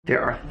There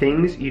are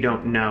things you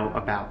don't know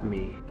about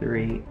me.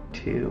 3,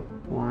 2,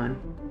 1.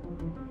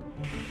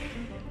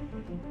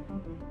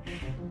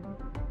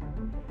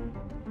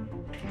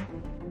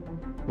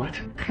 What?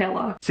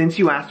 Hello. Since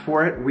you asked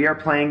for it, we are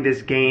playing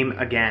this game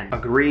again.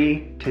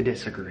 Agree to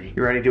disagree.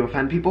 You ready to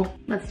offend people?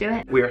 Let's do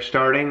it. We are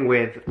starting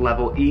with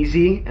level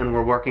easy and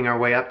we're working our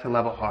way up to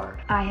level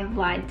hard. I have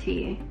lied to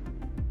you.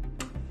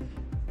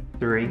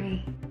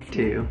 3,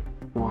 2,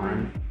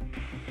 1.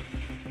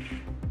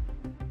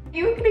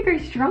 You were gonna go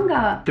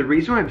stronger. The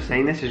reason why I'm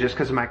saying this is just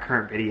because of my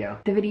current video.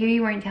 The video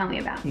you won't tell me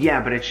about.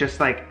 Yeah, but it's just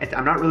like,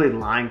 I'm not really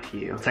lying to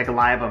you. It's like a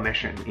lie of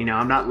omission. You know,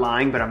 I'm not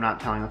lying, but I'm not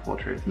telling the full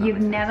truth. You've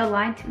never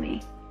lied to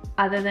me,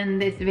 other than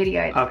this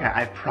video. Okay,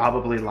 I've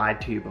probably lied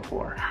to you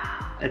before.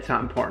 It's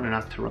not important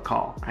enough to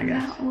recall, I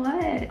guess. About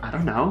what? I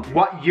don't know.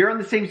 What? You're on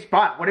the same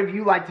spot. What have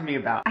you lied to me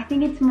about? I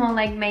think it's more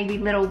like maybe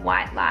little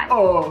white lies.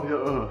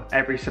 Oh,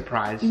 every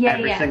surprise. Yeah,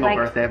 every yeah, single like,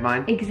 birthday of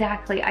mine.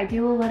 Exactly. I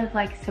do a lot of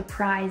like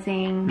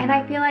surprising. And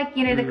I feel like,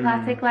 you know, the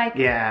classic like,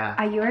 yeah.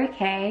 Are you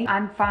okay?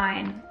 I'm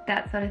fine.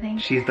 That sort of thing.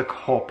 She's the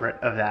culprit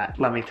of that,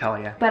 let me tell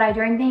you. But I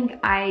don't think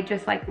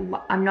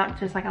I'm not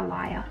just like a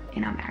liar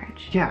in our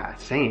marriage. Yeah,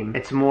 same.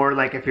 It's more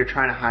like if you're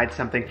trying to hide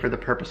something for the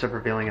purpose of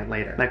revealing it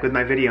later. Like with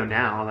my video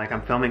now, like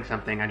I'm filming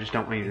something, I just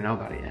don't want you to know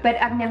about it yet. But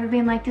I've never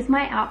been like, does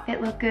my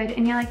outfit look good?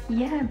 And you're like,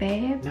 yeah,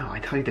 babe. No, I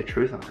tell you the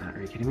truth on that.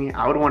 Are you kidding me?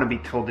 I would want to be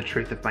told the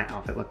truth if my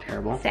outfit looked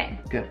terrible. Same.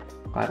 Good.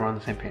 Glad we're on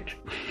the same page.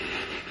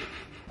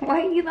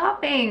 Why are you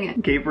laughing?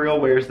 Gabriel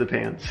wears the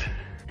pants.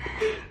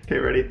 Okay,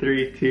 ready?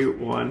 3, 2,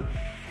 1.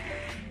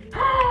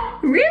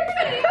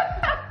 Really?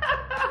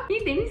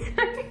 You think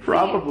so?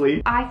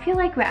 Probably. I feel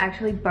like we're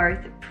actually both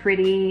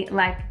pretty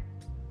like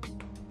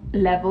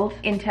leveled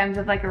in terms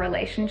of like a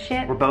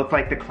relationship. We're both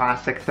like the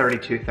classic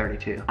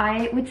 32-32.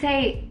 I would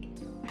say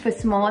for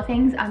smaller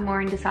things, I'm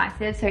more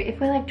indecisive. So if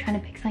we're like trying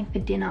to pick something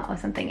for dinner or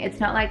something, it's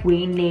not like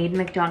we need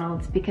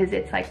McDonald's because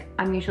it's like,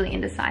 I'm usually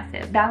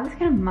indecisive. That was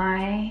kind of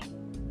my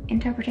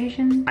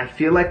interpretation. I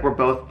feel like we're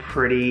both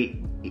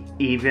pretty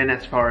even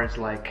as far as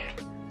like,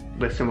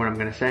 listen what I'm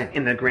gonna say.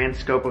 In the grand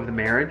scope of the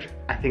marriage,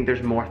 I think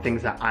there's more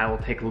things that I will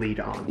take lead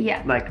on.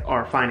 Yeah. Like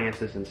our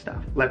finances and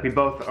stuff. Like we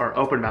both are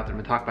open about them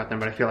and talk about them,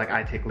 but I feel like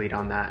I take lead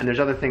on that. And there's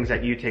other things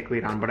that you take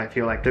lead on, but I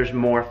feel like there's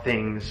more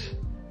things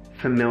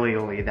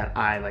familially that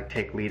I like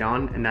take lead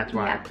on, and that's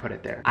why I put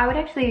it there. I would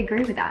actually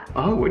agree with that.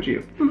 Oh, would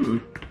you?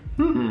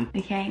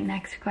 Okay,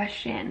 next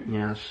question.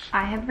 Yes.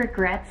 I have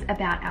regrets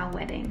about our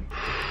wedding.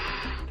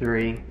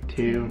 3,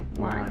 2,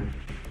 1.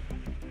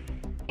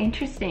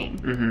 Interesting.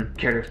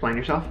 Care to explain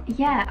yourself?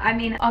 Yeah, I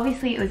mean,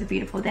 obviously it was a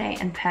beautiful day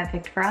and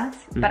perfect for us,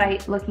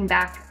 but looking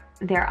back,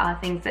 there are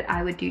things that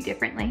I would do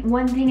differently.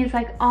 One thing is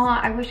like, oh,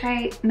 I wish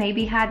I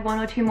maybe had 1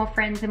 or 2 more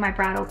friends in my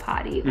bridal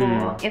party.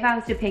 Or if I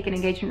was to pick an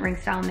engagement ring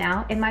style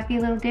now, it might be a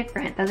little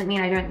different. Doesn't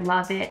mean I don't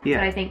love it, but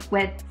I think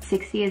we're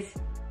 6 years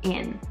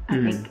in. I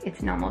think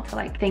it's normal to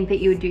like think that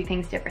you would do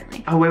things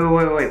differently. Oh,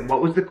 wait.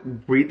 What was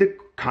read the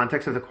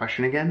context of the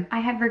question again?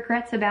 I have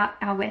regrets about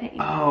our wedding.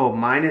 Oh,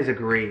 mine is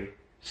agree.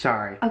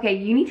 Sorry. Okay,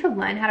 you need to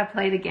learn how to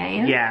play the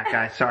game. Yeah,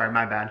 guys, sorry,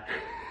 my bad.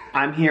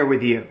 I'm here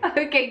with you.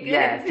 Okay,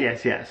 good.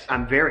 Yes.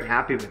 I'm very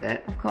happy with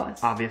it. Of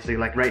course. Obviously,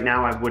 like right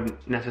now, I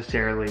wouldn't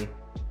necessarily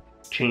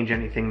change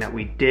anything that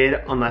we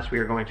did unless we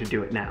were going to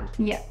do it now.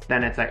 Yeah.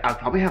 Then it's like, I'd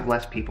probably have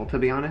less people, to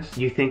be honest.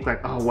 You think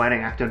like, oh, wedding,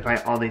 I have to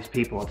invite all these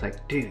people. It's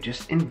like, dude,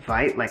 just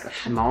invite like a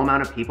small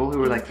amount of people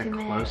who are like the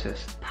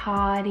closest.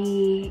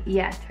 Party.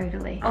 Yeah,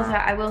 totally. Also,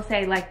 I will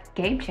say like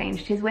Gabe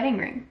changed his wedding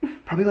ring.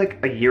 Probably like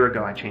a year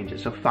ago I changed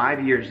it. So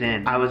 5 years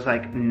in, I was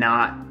like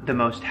not the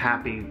most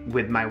happy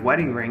with my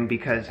wedding ring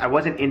because I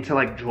wasn't into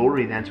like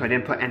jewelry then. So I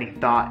didn't put any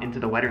thought into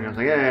the wedding ring. I was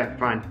like, yeah,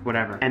 fine,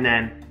 whatever. And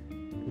then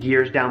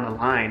years down the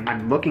line,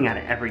 I'm looking at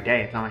it every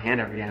day. It's on my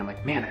hand every day. And I'm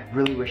like, man, I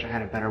really wish I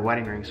had a better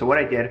wedding ring. So what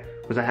I did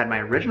was I had my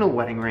original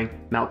wedding ring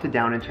melted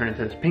down and turned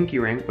into this pinky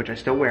ring, which I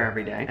still wear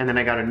every day. And then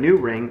I got a new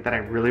ring that I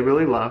really,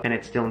 really love. And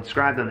it's still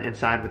inscribed on the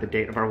inside with the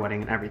date of our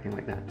wedding and everything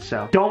like that.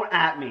 So don't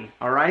at me,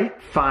 all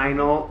right?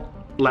 Final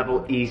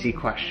level easy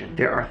question.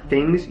 There are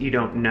things you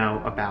don't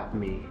know about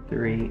me.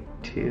 3,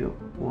 2,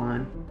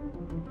 1.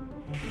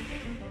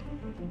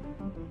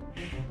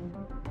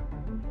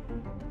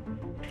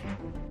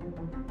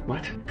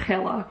 What?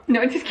 Hello.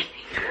 No, just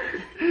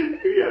kidding.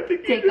 You have to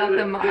take off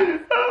the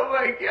mask. Oh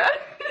my god.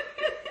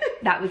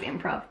 That was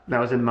improv. That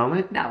was in the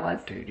moment? That was.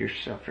 Dude, you're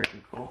so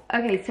freaking cool.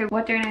 Okay, so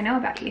what don't I know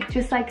about you?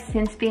 Just like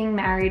since being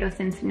married or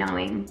since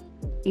knowing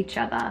each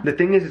other. The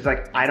thing is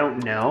like, I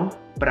don't know,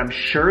 but I'm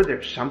sure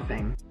there's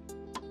something.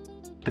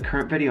 The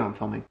current video I'm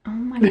filming. Oh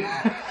my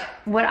gosh.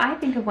 What I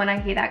think of when I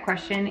hear that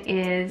question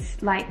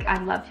is like,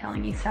 I love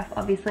telling you stuff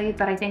obviously,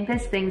 but I think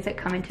there's things that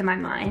come into my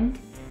mind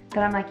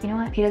that I'm like, you know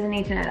what? He doesn't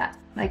need to know that.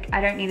 Like,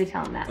 I don't need to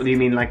tell him that. What do you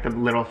mean, like the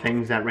little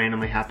things that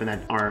randomly happen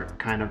that are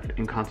kind of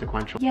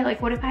inconsequential? Yeah,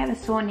 like what if I have a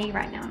sore knee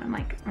right now and I'm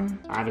like,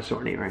 I have a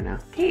sore knee right now.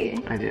 Do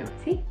you? I do.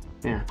 See?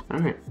 Yeah, all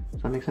right, so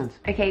that makes sense.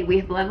 Okay,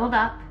 we've leveled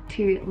up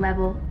to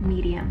level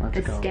medium. Let's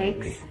the go,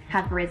 stakes baby.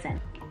 have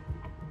risen.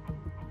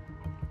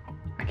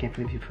 I can't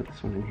believe you put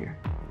this one in here.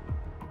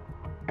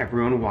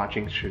 Everyone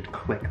watching should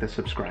click the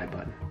subscribe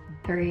button.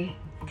 3,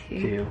 2,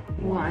 2,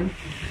 1.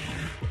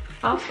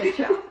 I'll switch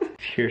up.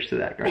 Cheers to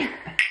that, girl.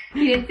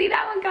 You didn't see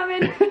that one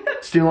coming.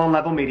 Still on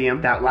level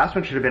medium. That last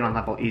one should have been on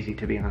level easy,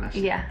 to be honest.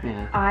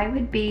 Yeah. I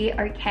would be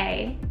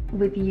okay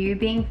with you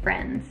being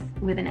friends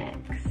with an ex.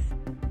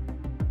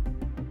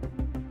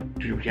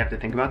 Would you have to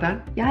think about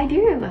that? Yeah, I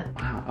do.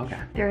 Wow, okay.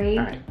 3,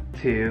 all right.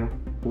 2,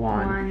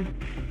 1.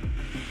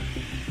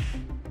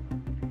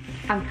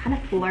 I'm kind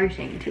of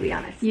floating, to be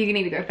honest. You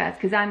need to go first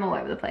because I'm all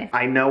over the place.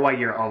 I know why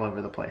you're all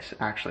over the place,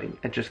 actually.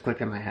 It just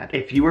clicked in my head.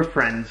 If you were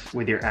friends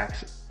with your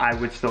ex, I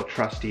would still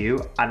trust you.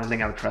 I don't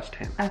think I would trust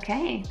him.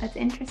 Okay, that's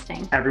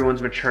interesting.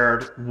 Everyone's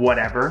matured,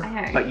 whatever,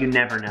 I know. but you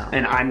never know.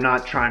 And I'm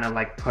not trying to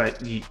like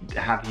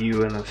have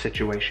you in a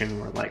situation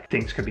where like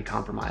things could be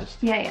compromised.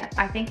 Yeah.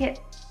 I think it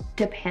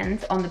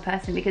depends on the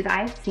person because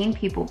I've seen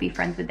people be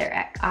friends with their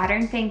ex. I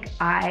don't think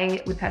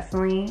I would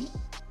personally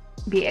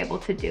be able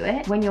to do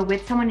it. When you're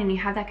with someone and you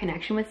have that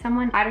connection with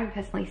someone, I don't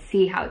personally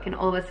see how it can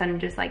all of a sudden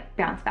just like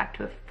bounce back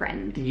to a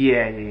friend.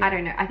 Yeah. I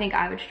don't know. I think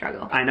I would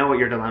struggle. I know what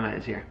your dilemma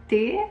is here. Do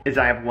you? Is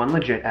I have one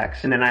legit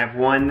ex and then I have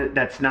one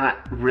that's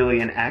not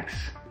really an ex.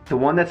 The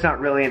one that's not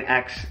really an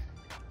ex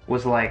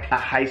was like a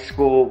high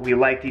school, we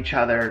liked each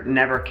other,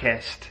 never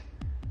kissed.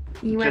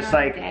 You went just on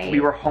a like date.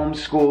 we were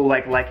homeschool,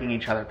 like liking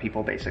each other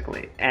people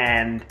basically.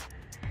 And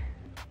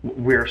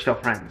we're still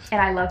friends.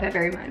 And I love her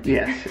very much.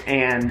 Yes,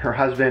 and her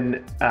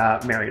husband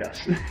married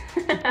us.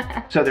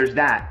 So there's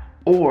that.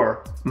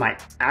 Or my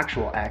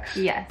actual ex.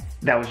 Yes.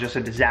 That was just a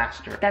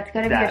disaster. That's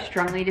gotta be a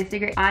strongly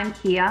disagree. I'm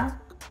here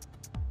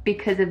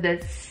because of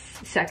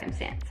this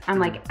circumstance. I'm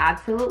like,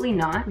 absolutely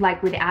not.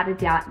 Like without a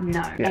doubt,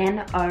 no. Yeah.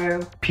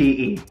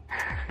 N-O-P-E. P-E.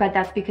 But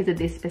that's because of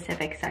this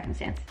specific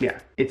circumstance. Yeah.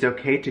 It's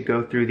okay to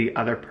go through the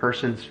other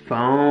person's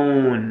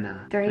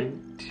phone. 3,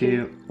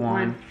 2,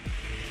 1.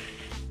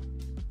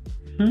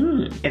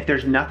 If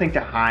there's nothing to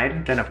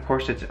hide, then of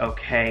course it's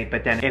okay.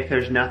 But then if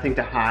there's nothing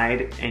to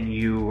hide and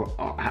you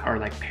are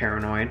like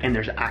paranoid and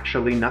there's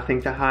actually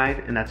nothing to hide,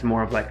 and that's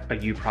more of like a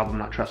you problem,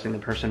 not trusting the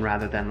person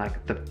rather than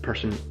like the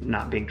person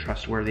not being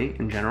trustworthy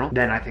in general,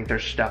 then I think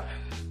there's stuff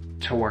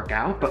to work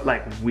out. But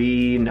like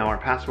we know our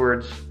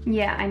passwords.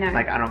 Yeah, I know.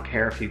 Like I don't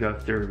care if you go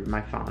through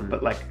my phone,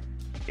 but like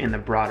in the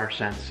broader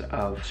sense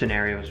of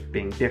scenarios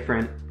being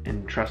different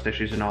and trust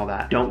issues and all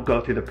that, don't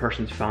go through the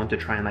person's phone to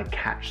try and like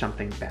catch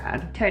something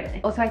bad.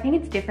 Totally. Also, I think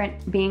it's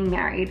different being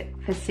married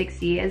for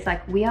 6 years.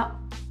 Like we are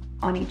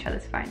on each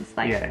other's phones.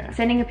 Like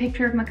sending a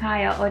picture of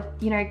Micaiah or,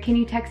 you know, can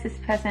you text this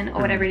person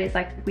or whatever it is.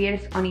 Like we are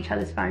just on each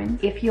other's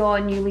phones. If you're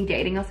newly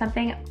dating or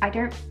something, I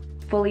don't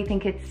fully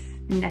think it's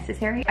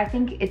necessary. I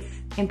think it's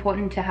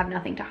important to have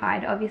nothing to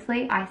hide,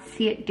 obviously. I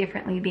see it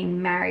differently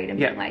being married and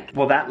being like...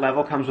 Well, that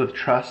level comes with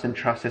trust, and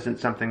trust isn't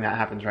something that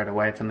happens right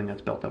away. It's something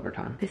that's built over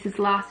time. This is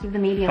last of the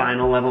medium.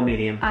 Final level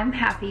medium. I'm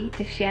happy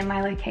to share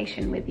my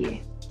location with you.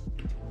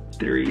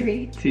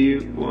 3,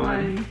 2,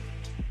 1.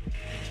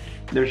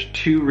 There's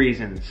 2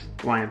 reasons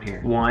why I'm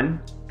here.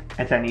 One,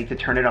 is I need to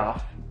turn it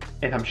off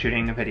if I'm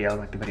shooting a video,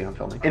 like the video I'm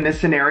filming. In this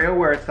scenario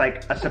where it's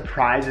like a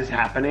surprise is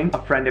happening,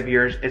 a friend of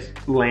yours is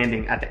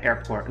landing at the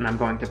airport and I'm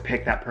going to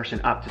pick that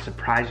person up to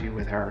surprise you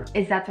with her.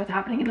 Is that what's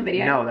happening in the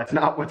video? No, that's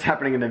not what's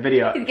happening in the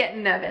video. He's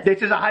getting nervous.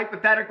 This is a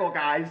hypothetical,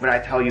 guys. But I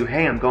tell you,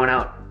 hey, I'm going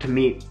out to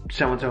meet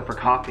so-and-so for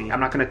coffee.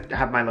 I'm not gonna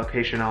have my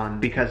location on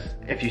because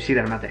if you see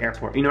that I'm at the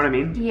airport, you know what I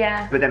mean?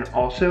 Yeah. But then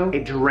also,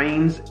 it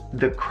drains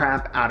the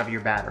crap out of your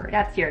battery.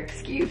 That's your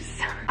excuse.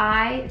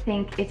 I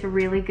think it's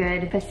really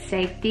good for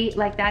safety.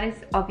 Like that is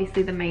obviously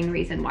the main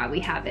reason why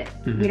we have it.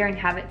 We don't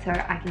have it so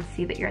I can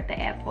see that you're at the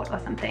airport or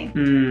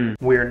something.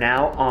 We're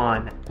now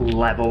on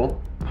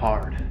level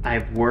hard.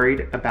 I've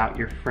worried about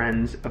your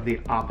friends of the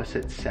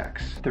opposite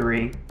sex.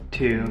 3,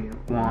 2,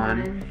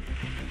 1.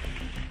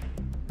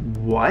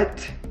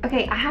 What?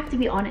 Okay, I have to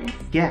be honest.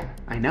 Yeah,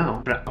 I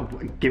know, but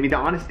give me the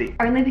honesty.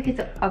 Only because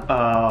of...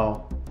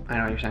 Oh, I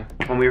know what you're saying.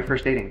 When we were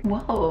first dating.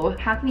 Whoa,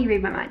 how can you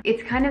read my mind?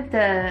 It's kind of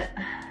the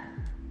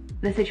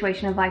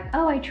situation of like,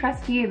 oh, I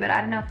trust you, but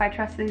I don't know if I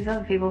trust these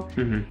other people.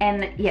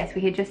 And yes,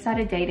 we had just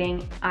started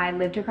dating. I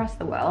lived across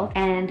the world,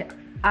 and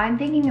I'm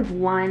thinking of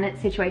one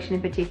situation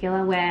in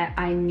particular where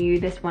I knew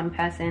this one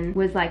person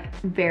was like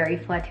very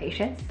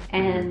flirtatious,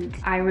 and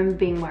I remember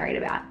being worried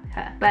about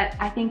her. But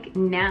I think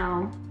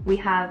now we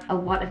have a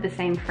lot of the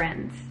same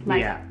friends.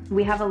 Like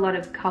we have a lot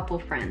of couple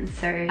friends,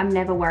 so I'm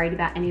never worried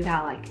about any of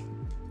our like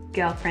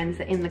girlfriends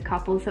in the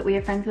couples that we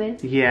are friends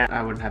with. Yeah,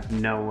 I would have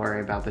no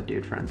worry about the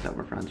dude friends that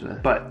we're friends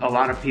with. But a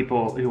lot of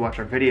people who watch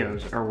our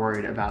videos are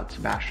worried about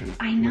Sebastian.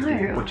 I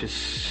know. Which is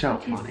so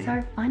funny. Which is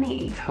so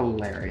funny. It's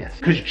hilarious.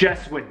 Because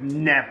Jess would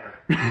never.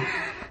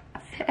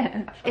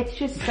 It's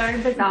just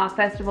so bizarre,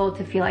 first of all,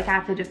 to feel like I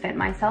have to defend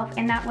myself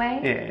in that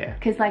way. Yeah.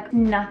 Because like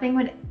nothing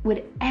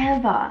would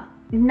ever,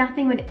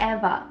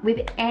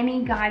 with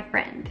any guy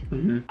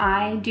friend,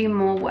 I do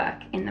more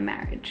work in the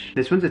marriage.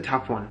 This one's a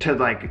tough one to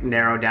like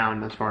narrow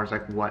down as far as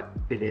like what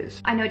it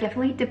is. I know, it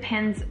definitely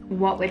depends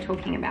what we're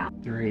talking about.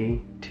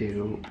 3,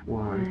 2,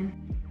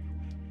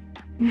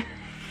 1.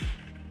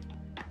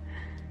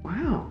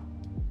 Wow.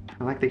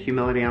 I like the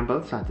humility on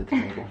both sides of the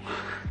table.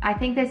 I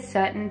think there's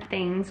certain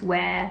things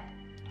where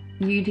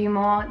you do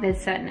more,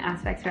 there's certain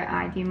aspects where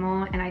I do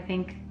more, and I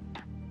think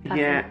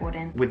that's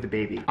important. With the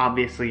baby.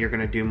 Obviously, you're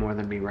gonna do more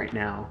than me right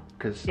now,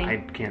 because I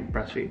can't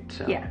breastfeed,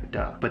 so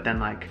duh. But then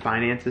like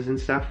finances and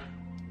stuff,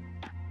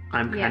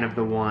 I'm kind of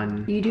the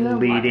one you do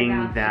leading a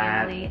lot of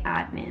that. family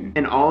admin.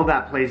 And all of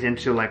that plays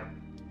into like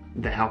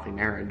the healthy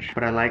marriage.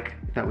 But I like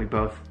that we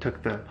both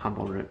took the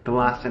humble route. The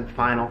last and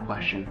final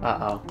question.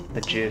 Uh-oh,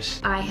 the juice.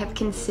 I have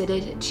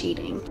considered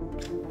cheating.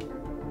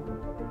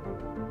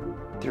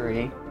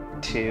 3,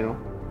 2,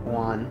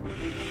 1.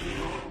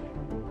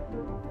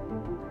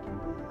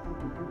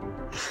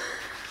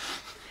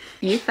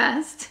 You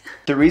first.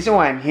 The reason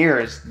why I'm here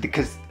is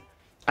because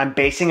I'm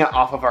basing it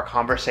off of our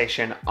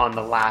conversation on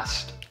the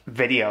last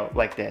video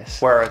like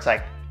this, where it's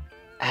like,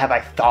 have I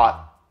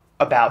thought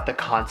about the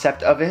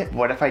concept of it?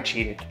 What if I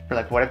cheated? Or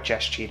like, what if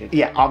Jess cheated?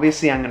 Yeah,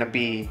 obviously I'm gonna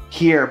be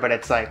here, but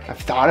it's like, I've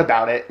thought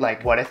about it.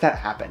 Like, what if that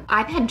happened?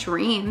 I've had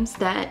dreams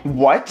that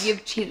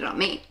you've cheated on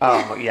me.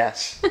 Oh,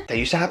 yes. That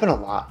used to happen a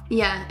lot.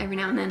 Yeah, every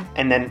now and then.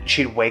 And then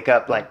she'd wake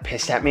up like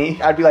pissed at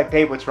me. I'd be like,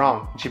 babe, what's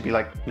wrong? She'd be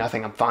like,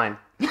 nothing, I'm fine.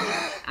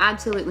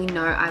 Absolutely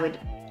no, I would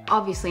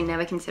obviously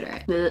never consider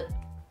it. Blech.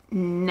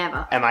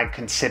 Never. Am I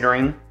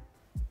considering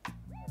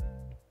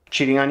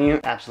cheating on you?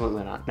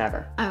 Absolutely not,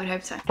 never. I would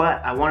hope so.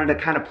 But I wanted to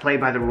kind of play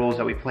by the rules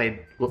that we played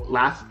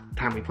last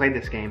time we played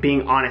this game.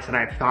 Being honest, that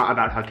I've thought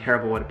about how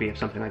terrible would it be if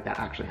something like that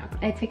actually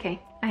happened. It's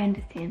okay, I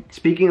understand.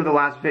 Speaking of the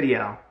last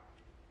video,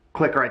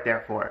 click right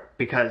there for it,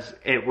 because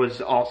it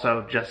was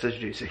also just as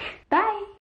juicy. Bye.